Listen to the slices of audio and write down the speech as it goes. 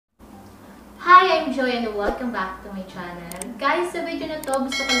Hi, I'm Joy and welcome back to my channel. Guys, sa video na to,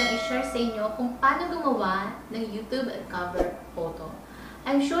 gusto ko lang i-share sa inyo kung paano gumawa ng YouTube cover photo.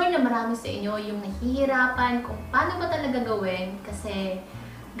 I'm sure na marami sa inyo yung nahihirapan kung paano ba talaga gawin kasi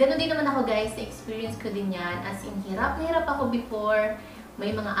ganun din naman ako guys, na-experience ko din yan. As in, hirap na hirap ako before.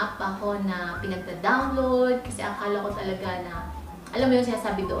 May mga app ako na pinagda-download kasi akala ko talaga na, alam mo yung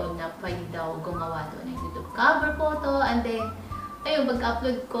sinasabi doon na pwede daw gumawa doon ng YouTube cover photo and then ayun,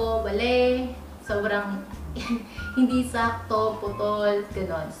 pag-upload ko, bale, sobrang hindi sakto, putol,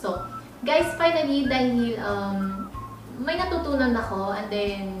 gano'n. So, guys, finally, dahil may natutunan ako and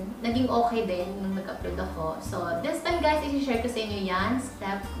then naging okay din nung nag-upload ako. So, this time guys, i-share ko sa inyo yan,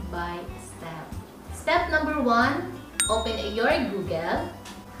 step by step. Step number 1, open your Google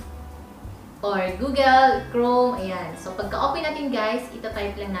or Google Chrome, ayan. So, pagka-open natin guys,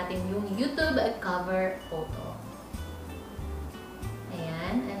 itatype lang natin yung YouTube cover photo.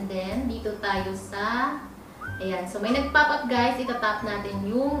 And then, dito tayo sa, ayan. So, may nag-pop up guys, itatap natin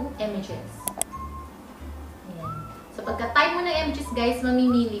yung images. Ayan. So, pagka-type mo ng images guys,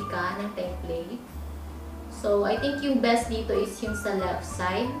 mamimili ka ng template. So, I think yung best dito is yung sa left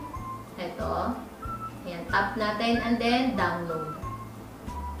side. Ito. Ayan, tap natin and then download.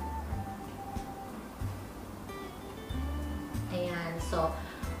 Ayan. So,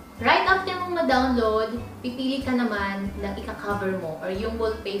 right after mong ma-download, pipili ka naman ng ika-cover mo or yung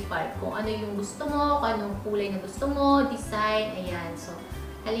wallpaper. Kung ano yung gusto mo, kung anong kulay na gusto mo, design, ayan. So,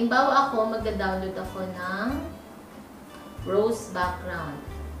 halimbawa ako, magda-download ako ng rose background.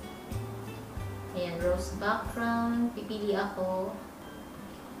 Ayan, rose background. Pipili ako.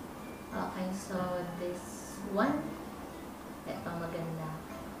 Okay, so this one. Ito, maganda.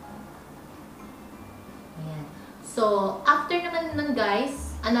 Ayan. So, after naman nun guys,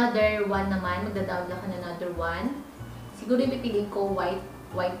 another one naman, magda-download ako ng another one. Siguro yung pipiliin ko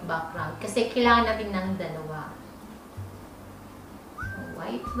white background. Kasi kailangan natin ng dalawa. So,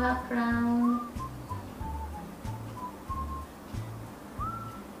 white background.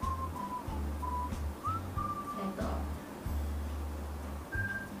 Ito.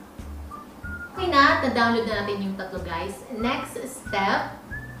 Okay na, na-download na natin yung tatlo guys. Next step,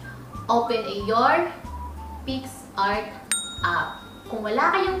 open your PixArt app. Kung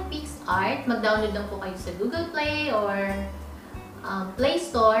wala kayong PixArt, mag-download lang po kayo sa Google Play or Play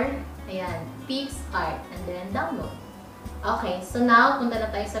Store. Ayan, PixArt. And then, download. Okay, so now, punta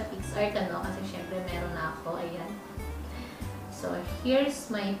na tayo sa PixArt, ano? Kasi syempre, meron na ako. Ayan. So, here's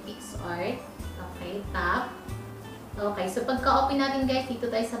my PixArt. Okay, tap. Okay, so pagka-open natin guys,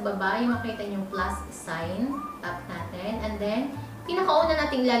 dito tayo sa baba, yung makita yung plus sign. Tap natin. And then, pinakauna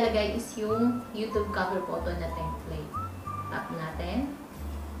nating lalagay is yung YouTube cover photo na template. Tap natin.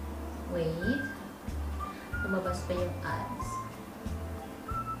 Wait. Lumabas pa yung ads.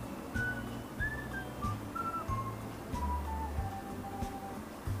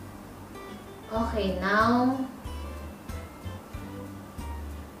 Okay, now.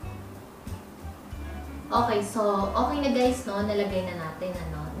 Okay, so okay na guys, no? Nalagay na natin,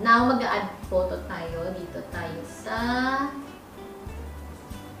 ano? Now, mag-add photo tayo. Dito tayo sa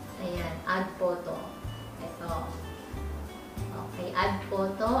ayan, add photo. Ito. Okay, add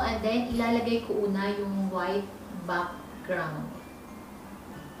photo. And then, ilalagay ko una yung white background.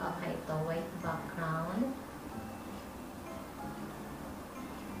 Okay, ito. White background.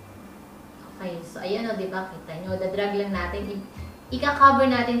 Okay, so ayan o, diba? Kita nyo. Dadrag lang natin. Ika-cover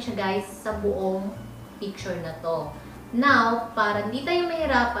natin siya, guys, sa buong picture na to. Now, para hindi tayo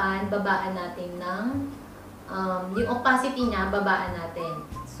mahirapan, babaan natin ng yung opacity niya, babaan natin.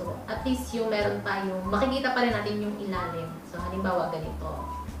 So, at least yung meron tayong, makikita pa rin natin yung ilalim. So, halimbawa, ganito.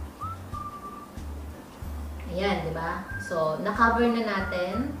 Ayan, di ba? So, na-cover na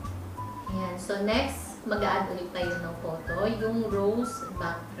natin. Ayan. So, next, mag-a-add ulit tayo ng photo. Yung rose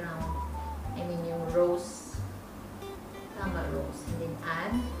background. I mean, yung rose. Tama, rose. And then,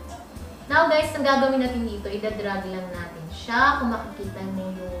 add. Now, guys, ang gagawin natin dito, idadrag lang natin siya. Kung makikita niyo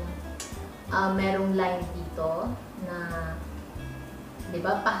yung merong line dito na, di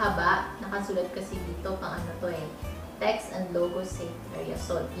ba, pahaba. Nakasulat kasi dito, pang ano to eh. Text and logo save area.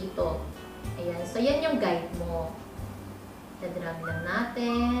 So, dito. Ayan. So, yan yung guide mo. Dadrag lang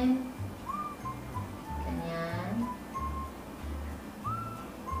natin. Ganyan.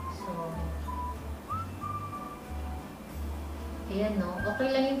 So, ayan, no? Okay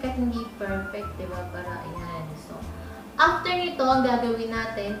lang yung kahit hindi perfect, di ba? Para, ayan. So, after nito, ang gagawin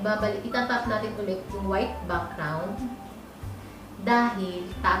natin, itatap natin ulit yung white background dahil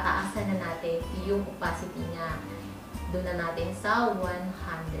tataasan na natin yung opacity niya. Doon na natin sa 100.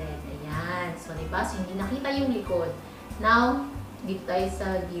 Ayan. So, diba? So, hindi nakita yung likod. Now, dito tayo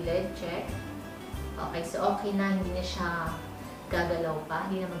sa gilid. Check. Okay, so okay na, hindi na siya gagalaw pa,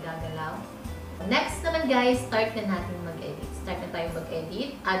 hindi na magagalaw. Next naman guys, start na natin mag-edit. Start na tayo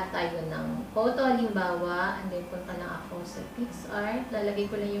mag-edit. Add tayo ng photo, halimbawa. And then, punta lang ako sa PixArt. Lalagay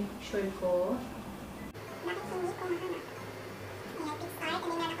ko lang yung picture ko. Bakit hindi ko mahanap? Ayan, PixArt. And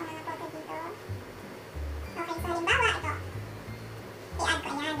then, meron ko mga photo dito. Okay, so halimbawa, ito. I-add ko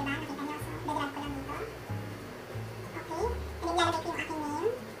yan, diba? Nakita nyo. So, dadrag ko lang dito. Okay. And then, lalagay ko yung aking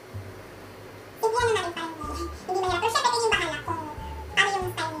name. Simple na natin parang hindi mahirap. Pero syempre, kayo yung bahala kung ano yung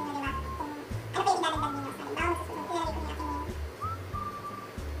style ninyo, diba? Kung ano pa yung idadagdag ninyo. So, halimbawa, susunod, ilalagay ko yung aking name.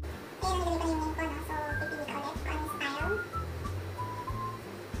 Ayan, nilagay ko yung name ko, no? So, pipili ka ulit kung ano yung style.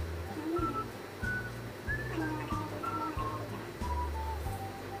 Ano yung maganda dito? Ano yung maganda dito?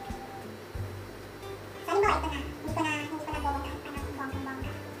 So, halimbawa, ito na. Hindi ko na bobonggahin pa ng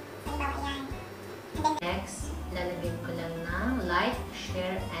bonggang-bongga. So, halimbawa, ayan. And then, Next, lalagay ko lang ng like,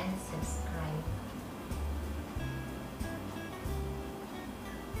 share, and subscribe.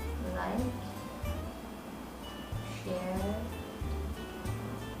 Like, share,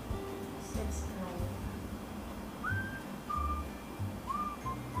 subscribe.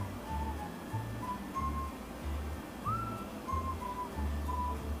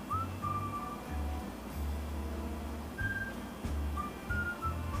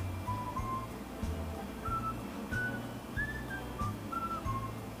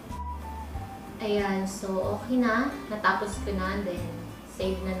 Ayan, so okay na. Natapos ko na, then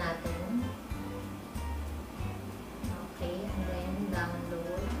save na natin. Okay, and then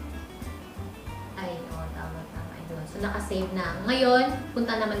download. Ay, oo, tama. Ayun. So naka-save na. Ngayon,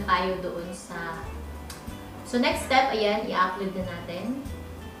 punta naman tayo doon sa... So next step, ayan, i-upload na natin.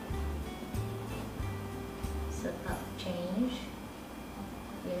 So top change.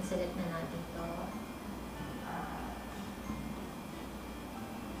 Ayan, select na natin to.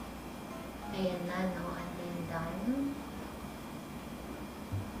 Ayan na, no? And then done.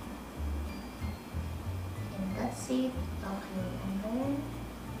 And that's it. Okay, and then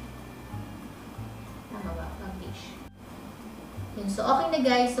tama ba? Publish. Yun. So, okay na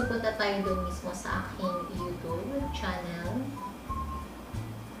guys. So, punta tayo doon mismo sa aking YouTube channel.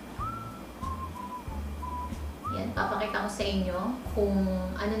 Yan. Papakita ko sa inyo kung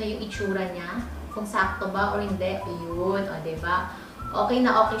ano na yung itsura niya. Kung sakto ba or hindi. Ayun. O, diba? Okay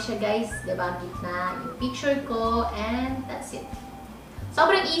na okay siya guys, diba? Gitna yung picture ko and that's it.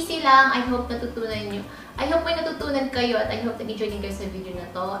 Sobrang easy lang. I hope natutunan nyo. I hope may natutunan kayo at I hope nag-enjoy din kayo sa video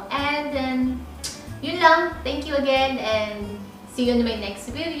na to. And then, yun lang. Thank you again and see you in my next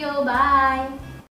video. Bye!